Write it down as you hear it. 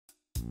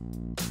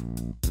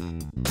Right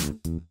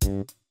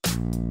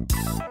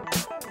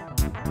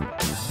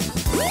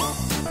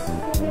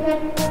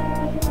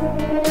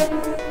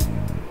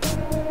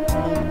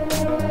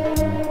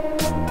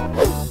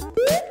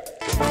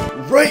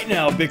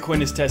now,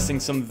 Bitcoin is testing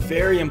some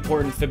very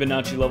important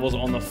Fibonacci levels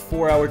on the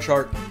 4-hour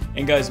chart.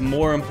 And guys,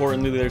 more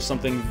importantly, there's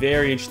something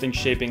very interesting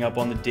shaping up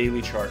on the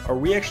daily chart. Are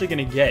we actually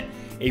going to get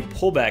a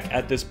pullback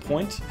at this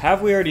point?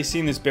 Have we already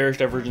seen this bearish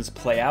divergence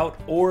play out?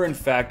 Or in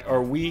fact,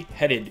 are we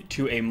headed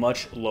to a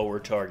much lower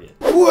target?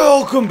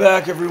 Welcome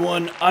back,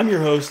 everyone. I'm your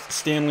host,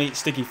 Stanley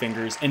Sticky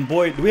Fingers. And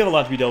boy, do we have a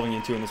lot to be delving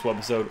into in this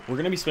webisode. We're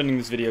going to be spending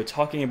this video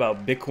talking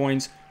about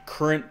Bitcoin's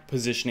current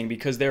positioning,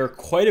 because there are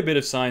quite a bit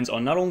of signs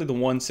on not only the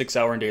 1,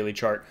 6-hour and daily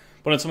chart,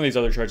 but on some of these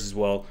other charts as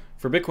well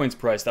for Bitcoin's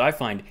price that I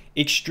find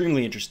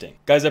extremely interesting.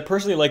 Guys, I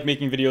personally like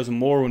making videos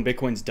more when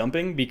Bitcoin's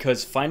dumping,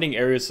 because finding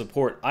areas of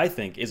support, I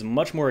think, is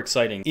much more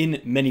exciting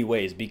in many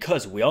ways,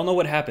 because we all know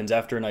what happens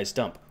after a nice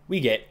dump. We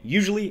get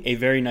usually a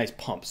very nice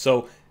pump.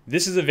 So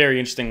this is a very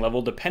interesting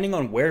level. Depending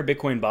on where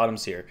Bitcoin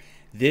bottoms here,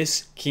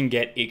 this can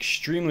get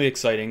extremely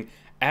exciting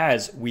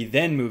as we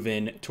then move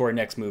in to our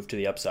next move to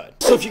the upside.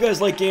 So if you guys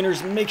like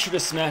gainers, make sure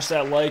to smash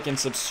that like and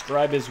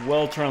subscribe as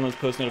well. Turn on those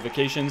post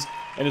notifications.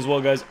 And as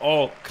well, guys,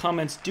 all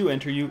comments do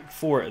enter you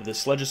for the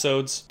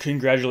Sledgesodes.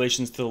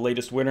 Congratulations to the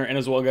latest winner. And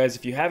as well, guys,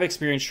 if you have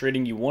experience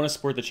trading, you want to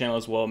support the channel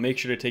as well, make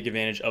sure to take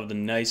advantage of the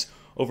nice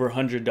over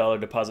 $100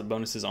 deposit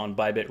bonuses on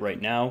Bybit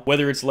right now.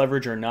 Whether it's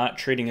leverage or not,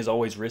 trading is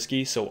always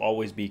risky, so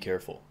always be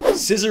careful.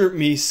 Scissor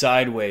me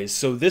sideways.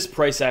 So this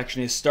price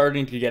action is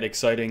starting to get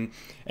exciting.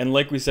 And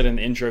like we said in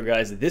the intro,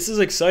 guys, this is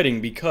exciting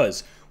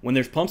because when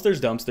there's pumps,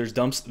 there's dumps, there's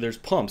dumps, there's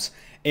pumps.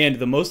 And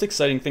the most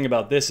exciting thing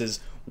about this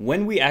is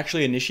when we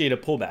actually initiate a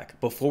pullback,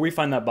 before we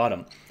find that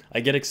bottom,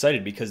 I get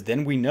excited because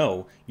then we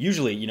know,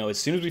 usually, you know, as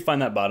soon as we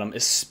find that bottom,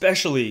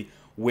 especially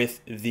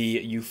with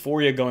the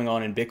euphoria going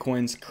on in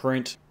Bitcoin's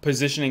current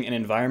positioning and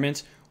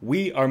environment,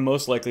 we are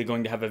most likely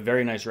going to have a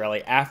very nice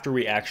rally after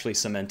we actually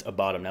cement a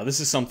bottom. Now, this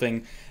is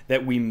something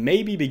that we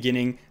may be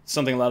beginning,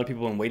 something a lot of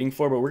people have been waiting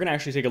for, but we're going to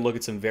actually take a look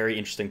at some very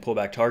interesting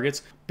pullback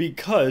targets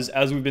because,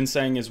 as we've been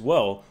saying as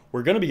well,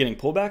 we're going to be getting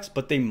pullbacks,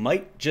 but they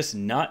might just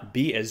not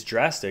be as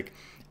drastic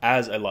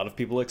as a lot of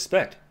people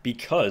expect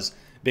because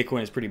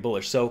Bitcoin is pretty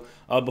bullish. So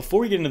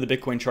before we get into the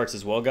Bitcoin charts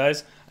as well,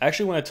 guys, I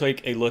actually want to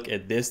take a look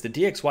at this. The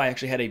DXY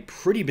actually had a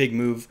pretty big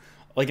move,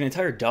 like an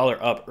entire dollar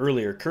up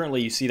earlier.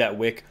 Currently, you see that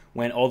wick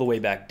went all the way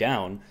back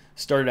down,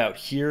 started out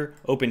here,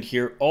 opened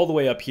here, all the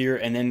way up here,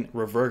 and then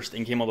reversed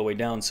and came all the way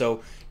down.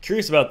 So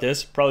curious about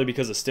this, probably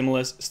because of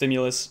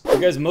stimulus. But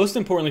guys, most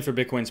importantly for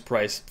Bitcoin's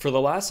price, for the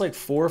last like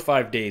 4 or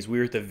 5 days, we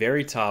were at the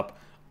very top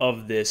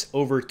of this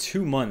over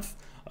 2-month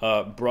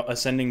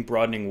ascending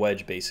broadening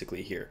wedge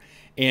basically here.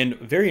 And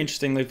very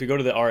interestingly, if we go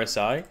to the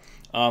RSI,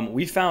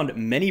 we found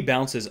many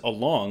bounces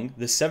along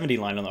the 70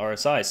 line on the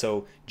RSI.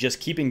 So just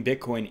keeping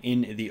Bitcoin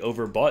in the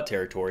overbought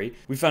territory,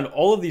 we found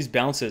all of these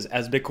bounces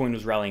as Bitcoin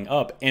was rallying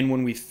up. And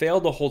when we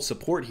failed to hold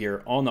support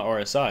here on the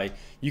RSI,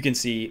 you can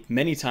see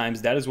many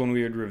times that is when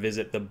we would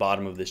revisit the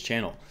bottom of this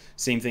channel.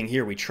 Same thing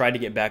here. We tried to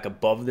get back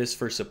above this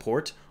for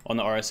support on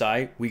the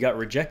RSI. We got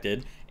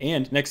rejected.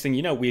 And next thing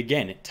you know, we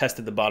again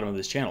tested the bottom of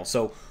this channel.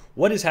 So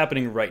what is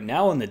happening right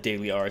now on the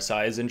daily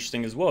RSI is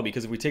interesting as well,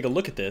 because if we take a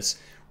look at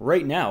this,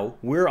 right now,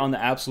 we're on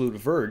the absolute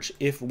verge.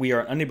 If we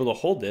are unable to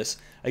hold this,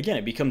 again,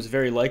 it becomes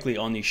very likely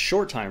on these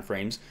short time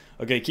frames.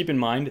 Okay, keep in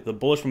mind, the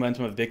bullish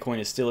momentum of Bitcoin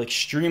is still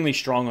extremely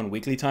strong on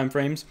weekly time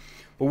frames,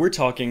 but we're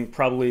talking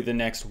probably the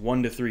next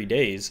 1 to 3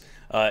 days.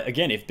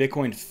 Again, if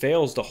Bitcoin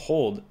fails to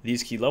hold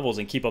these key levels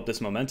and keep up this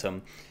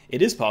momentum,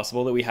 it is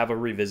possible that we have a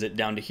revisit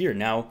down to here.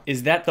 Now,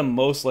 is that the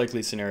most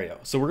likely scenario?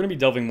 So we're going to be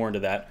delving more into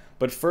that.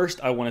 But first,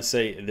 I want to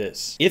say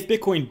this. If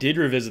Bitcoin did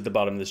revisit the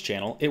bottom of this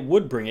channel, it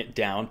would bring it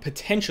down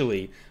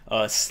potentially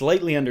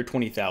slightly under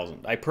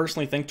 20,000. I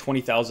personally think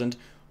 20,000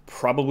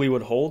 probably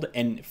would hold.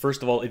 And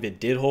first of all, if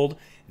it did hold,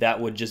 that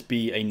would just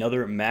be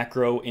another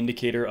macro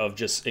indicator of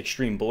just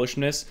extreme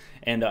bullishness.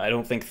 And I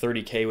don't think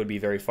 30K would be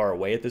very far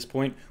away at this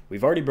point.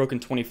 We've already broken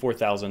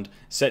 24,000,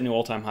 set new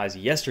all-time highs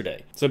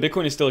yesterday. So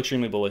Bitcoin is still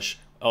extremely bullish.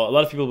 A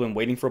lot of people have been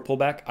waiting for a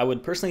pullback. I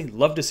would personally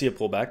love to see a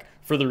pullback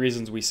for the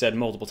reasons we said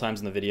multiple times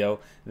in the video,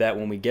 that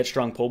when we get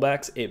strong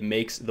pullbacks, it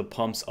makes the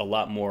pumps a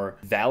lot more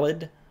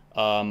valid,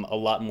 a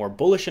lot more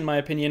bullish in my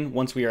opinion,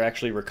 once we are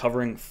actually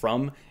recovering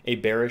from a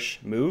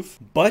bearish move.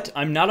 But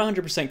I'm not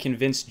 100%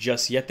 convinced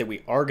just yet that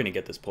we are going to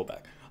get this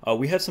pullback.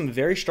 We have some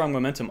very strong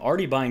momentum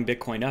already buying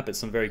Bitcoin up at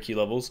some very key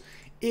levels.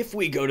 If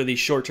we go to these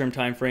short-term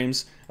time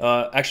frames,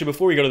 actually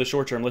before we go to the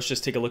short-term, let's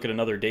just take a look at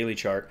another daily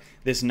chart.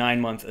 This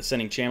 9-month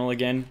ascending channel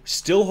again,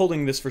 still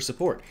holding this for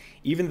support.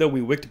 Even though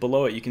we wicked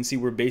below it, you can see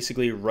we're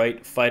basically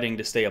fighting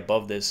to stay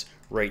above this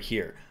right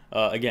here.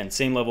 Again,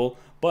 same level,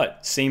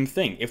 but same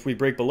thing. If we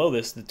break below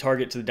this, the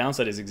target to the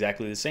downside is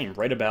exactly the same,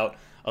 right about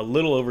a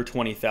little over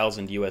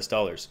 20,000 US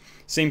dollars.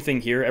 Same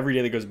thing here. Every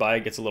day that goes by,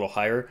 it gets a little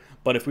higher.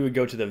 But if we would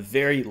go to the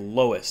very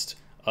lowest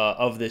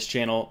of this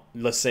channel,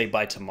 let's say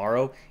by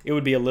tomorrow, it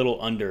would be a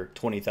little under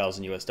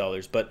 20,000 US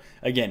dollars. But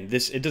again,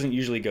 it doesn't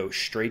usually go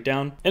straight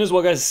down. And as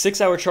well, guys,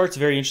 6-hour chart's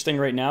very interesting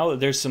right now.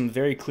 There's some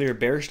very clear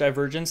bearish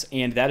divergence,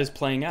 and that is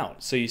playing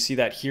out. So you see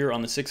that here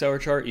on the 6-hour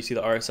chart. You see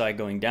the RSI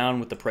going down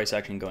with the price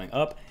action going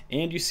up,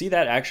 and you see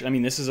that action. I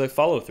mean, this is a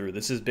follow through.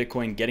 This is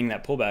Bitcoin getting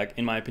that pullback,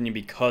 in my opinion,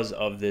 because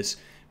of this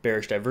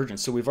bearish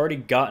divergence. So we've already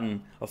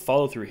gotten a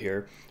follow through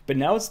here, but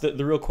now it's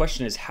the real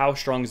question is, how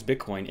strong is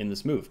Bitcoin in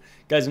this move,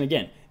 guys? And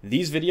again,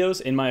 these videos,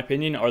 in my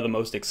opinion, are the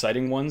most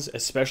exciting ones,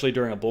 especially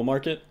during a bull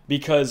market,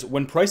 because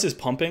when price is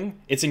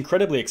pumping, it's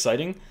incredibly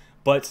exciting.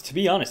 But to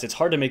be honest, it's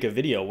hard to make a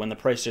video when the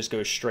price just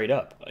goes straight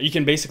up. You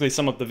can basically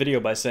sum up the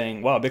video by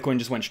saying, wow, Bitcoin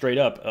just went straight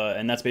up,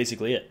 and that's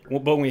basically it.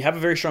 But when we have a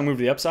very strong move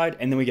to the upside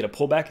and then we get a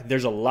pullback,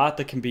 there's a lot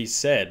that can be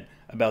said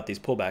about these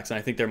pullbacks, and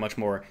I think they're much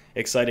more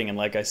exciting. And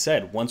like I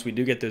said, once we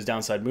do get those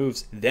downside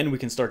moves, then we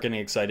can start getting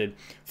excited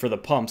for the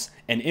pumps.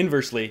 And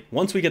inversely,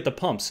 once we get the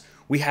pumps,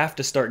 we have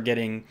to start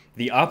getting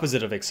the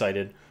opposite of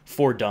excited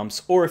for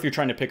dumps. Or if you're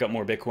trying to pick up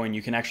more Bitcoin,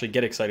 you can actually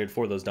get excited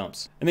for those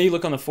dumps. And then you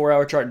look on the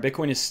 4-hour chart,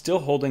 Bitcoin is still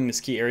holding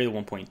this key area, the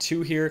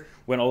 1.2 here,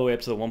 went all the way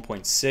up to the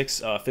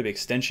 1.6 fib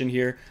extension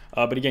here.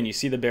 But again, you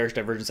see the bearish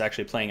divergence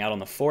actually playing out on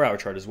the 4-hour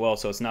chart as well.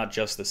 So it's not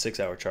just the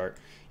 6-hour chart.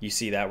 You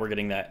see that we're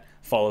getting that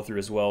follow through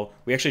as well.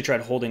 We actually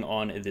tried holding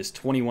on this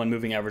 21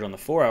 moving average on the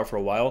 4-hour for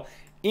a while,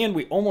 and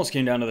we almost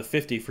came down to the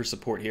 50 for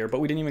support here, but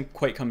we didn't even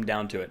quite come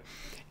down to it.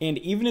 And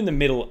even in the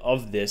middle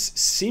of this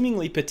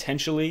seemingly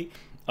potentially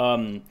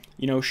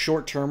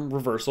short-term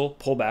reversal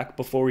pullback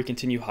before we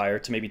continue higher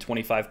to maybe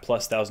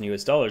 25,000+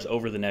 US dollars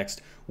over the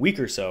next week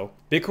or so,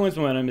 Bitcoin's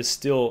momentum is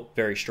still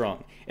very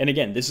strong. And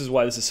again, this is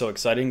why this is so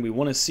exciting. We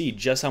want to see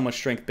just how much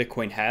strength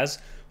Bitcoin has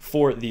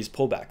for these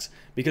pullbacks.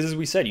 Because as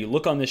we said, you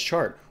look on this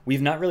chart,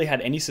 we've not really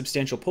had any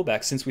substantial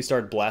pullbacks since we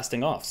started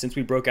blasting off, since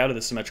we broke out of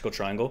the symmetrical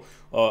triangle,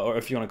 or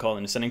if you want to call it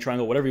an ascending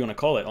triangle, whatever you want to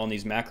call it on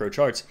these macro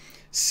charts.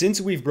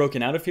 Since we've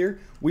broken out of here,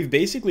 we've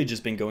basically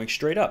just been going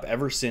straight up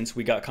ever since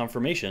we got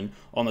confirmation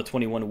on the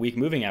 21-week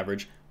moving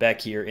average back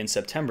here in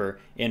September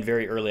and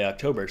very early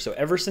October. So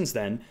ever since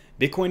then,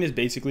 Bitcoin has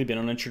basically been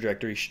on a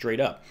trajectory straight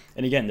up.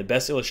 And again, the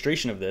best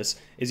illustration of this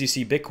is you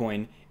see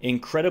Bitcoin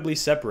incredibly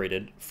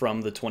separated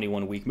from the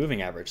 21-week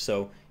moving average.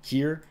 So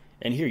here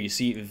and here you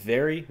see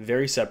very,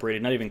 very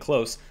separated, not even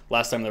close.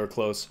 Last time they were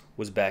close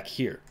was back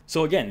here.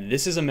 So again,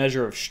 this is a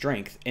measure of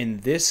strength,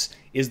 and this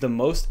is the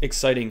most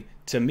exciting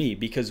to me,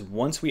 because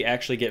once we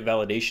actually get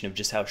validation of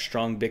just how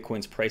strong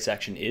Bitcoin's price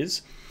action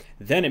is,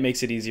 then it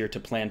makes it easier to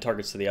plan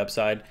targets to the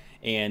upside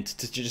and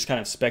to just kind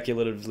of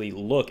speculatively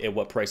look at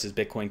what prices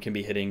Bitcoin can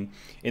be hitting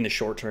in the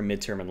short term,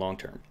 midterm, and long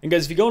term. And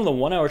guys, if you go into the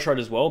 1-hour chart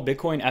as well,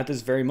 Bitcoin at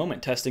this very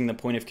moment testing the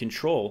point of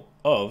control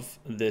of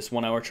this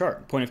 1-hour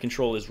chart. Point of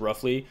control is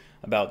roughly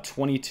about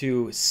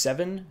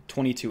 22.7,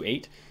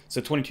 22.8.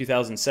 So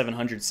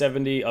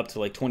 22,770 up to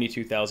like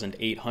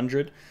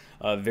 22,800.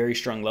 Very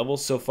strong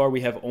levels. So far,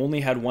 we have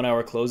only had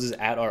 1-hour closes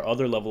at our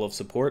other level of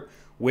support,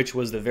 which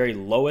was the very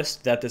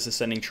lowest that this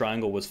ascending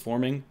triangle was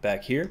forming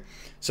back here.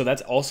 So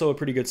that's also a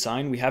pretty good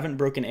sign. We haven't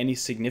broken any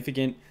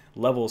significant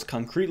levels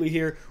concretely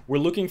here. We're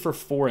looking for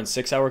 4- and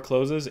 6-hour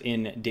closes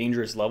in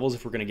dangerous levels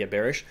if we're going to get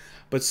bearish.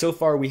 But so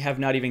far, we have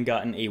not even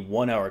gotten a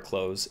 1-hour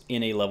close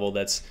in a level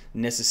that's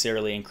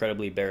necessarily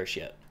incredibly bearish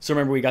yet. So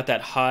remember, we got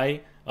that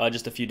high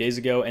just a few days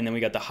ago, and then we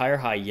got the higher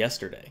high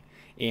yesterday.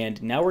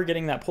 And now we're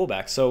getting that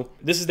pullback. So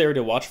this is there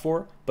to watch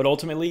for, but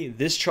ultimately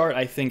this chart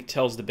I think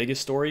tells the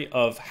biggest story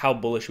of how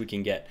bullish we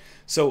can get.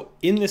 So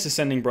in this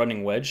ascending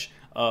broadening wedge,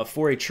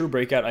 for a true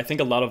breakout, I think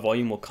a lot of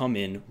volume will come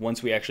in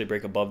once we actually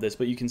break above this,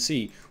 but you can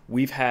see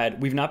we've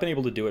not been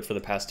able to do it for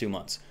the past 2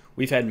 months.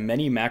 We've had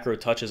many macro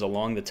touches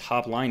along the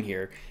top line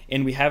here,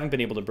 and we haven't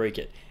been able to break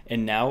it.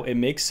 And now it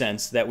makes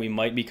sense that we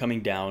might be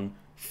coming down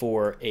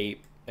for a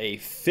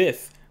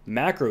 5th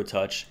macro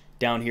touch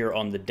down here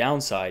on the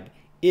downside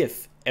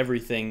if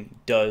everything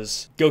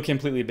does go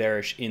completely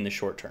bearish in the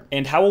short term.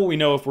 And how will we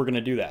know if we're going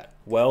to do that?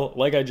 Well,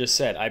 like I just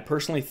said, I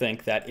personally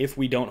think that if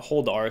we don't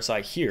hold the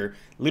RSI here,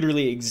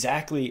 literally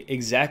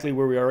exactly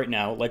where we are right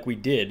now, like we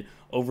did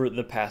over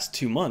the past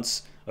 2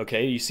 months,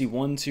 okay, you see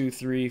 1, 2,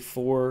 3,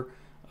 4,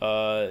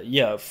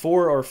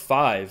 4 or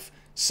 5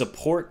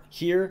 support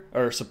here,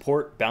 or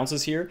support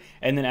bounces here,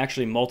 and then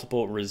actually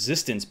multiple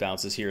resistance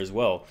bounces here as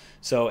well.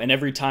 So, and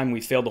every time we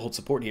failed to hold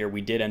support here,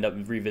 we did end up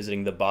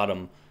revisiting the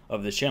bottom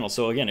of this channel.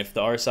 So again, if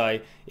the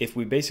RSI, if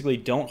we basically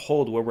don't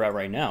hold where we're at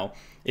right now,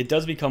 it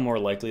does become more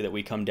likely that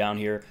we come down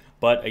here.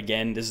 But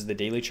again, this is the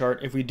daily chart.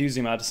 If we do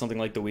zoom out to something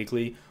like the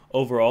weekly,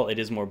 overall it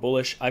is more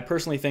bullish. I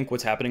personally think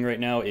what's happening right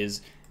now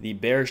is the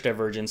bearish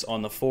divergence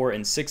on the 4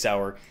 and 6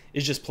 hour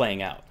is just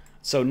playing out.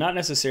 So not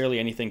necessarily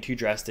anything too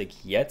drastic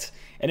yet.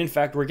 And in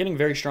fact, we're getting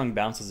very strong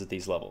bounces at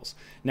these levels.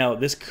 Now,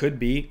 this could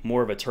be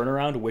more of a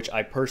turnaround, which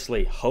I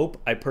personally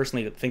hope. I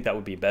personally think that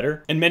would be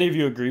better. And many of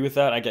you agree with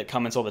that. I get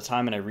comments all the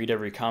time and I read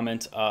every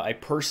comment. I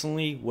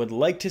personally would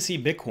like to see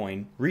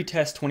Bitcoin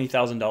retest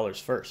 $20,000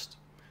 first.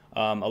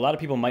 A lot of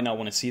people might not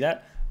want to see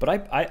that, but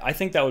I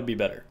think that would be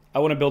better. I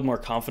want to build more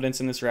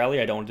confidence in this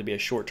rally. I don't want it to be a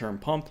short-term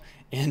pump.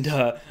 And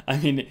I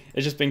mean,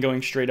 it's just been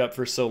going straight up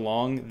for so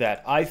long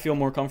that I feel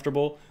more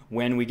comfortable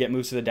when we get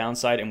moves to the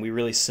downside and we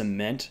really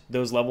cement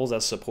those levels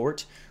as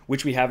support,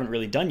 which we haven't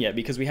really done yet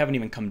because we haven't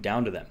even come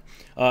down to them.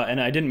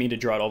 And I didn't mean to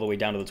draw it all the way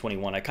down to the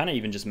 21. I kind of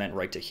even just meant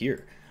right to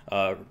here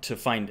to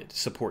find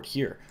support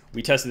here.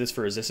 We tested this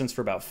for resistance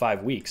for about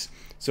 5 weeks.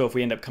 So if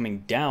we end up coming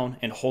down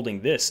and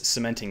holding this,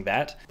 cementing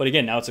that. But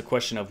again, now it's a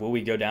question of, will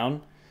we go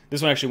down?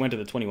 This one actually went to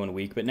the 21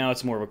 week, but now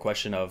it's more of a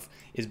question of,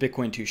 is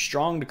Bitcoin too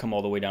strong to come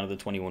all the way down to the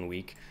 21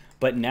 week?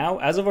 But now,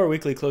 as of our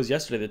weekly close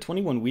yesterday, the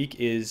 21 week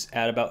is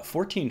at about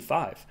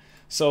 14.5.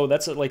 So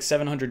that's at like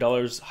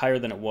 $700 higher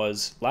than it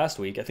was last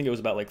week. I think it was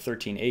about like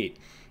 13.8.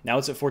 Now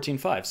it's at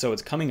 14.5. So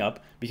it's coming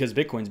up because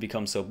Bitcoin's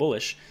become so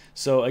bullish.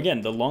 So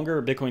again, the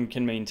longer Bitcoin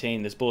can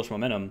maintain this bullish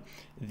momentum,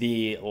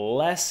 the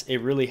less it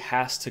really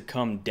has to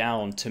come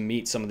down to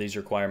meet some of these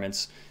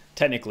requirements,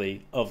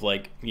 technically, of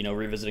like, you know,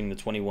 revisiting the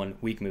 21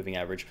 week moving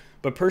average.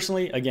 But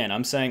personally, again,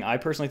 I'm saying I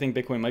personally think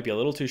Bitcoin might be a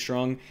little too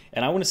strong,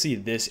 and I want to see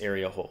this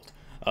area hold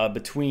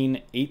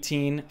between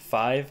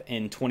 18.5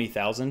 and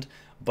 20,000.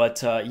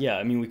 But yeah,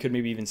 I mean, we could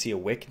maybe even see a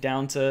wick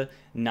down to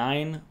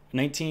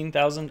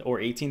 19,000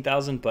 or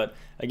 18,000. But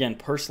again,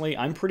 personally,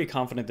 I'm pretty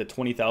confident that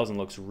 20,000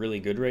 looks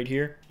really good right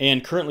here.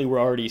 And currently we're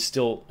already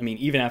still, I mean,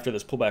 even after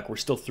this pullback, we're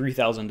still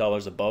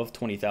 $3,000 above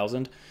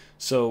 20,000.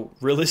 So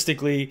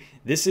realistically,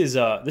 this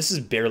is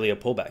barely a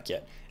pullback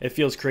yet. It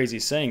feels crazy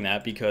saying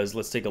that because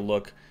let's take a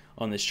look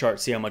on this chart,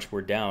 see how much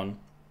we're down.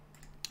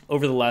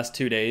 Over the last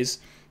 2 days,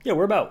 yeah,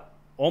 we're about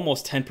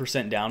almost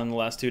 10% down in the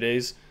last 2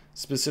 days.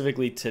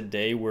 Specifically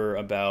today, we're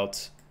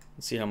about,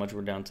 let's see how much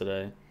we're down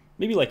today,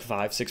 maybe like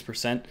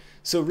 5-6%.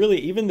 So really,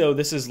 even though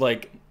this is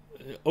like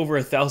over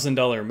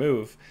 $1,000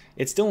 move,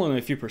 it's still only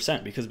a few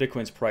percent because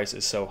Bitcoin's price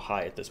is so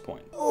high at this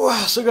point.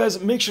 So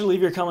guys, make sure to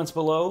leave your comments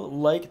below,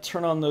 like,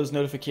 turn on those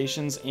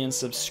notifications, and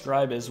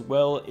subscribe as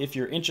well if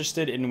you're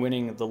interested in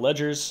winning the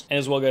ledgers. And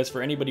as well, guys,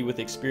 for anybody with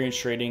experience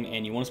trading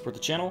and you want to support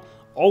the channel,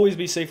 always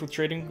be safe with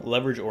trading,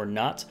 leverage or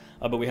not.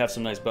 But we have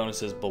some nice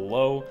bonuses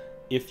below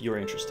if you're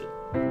interested.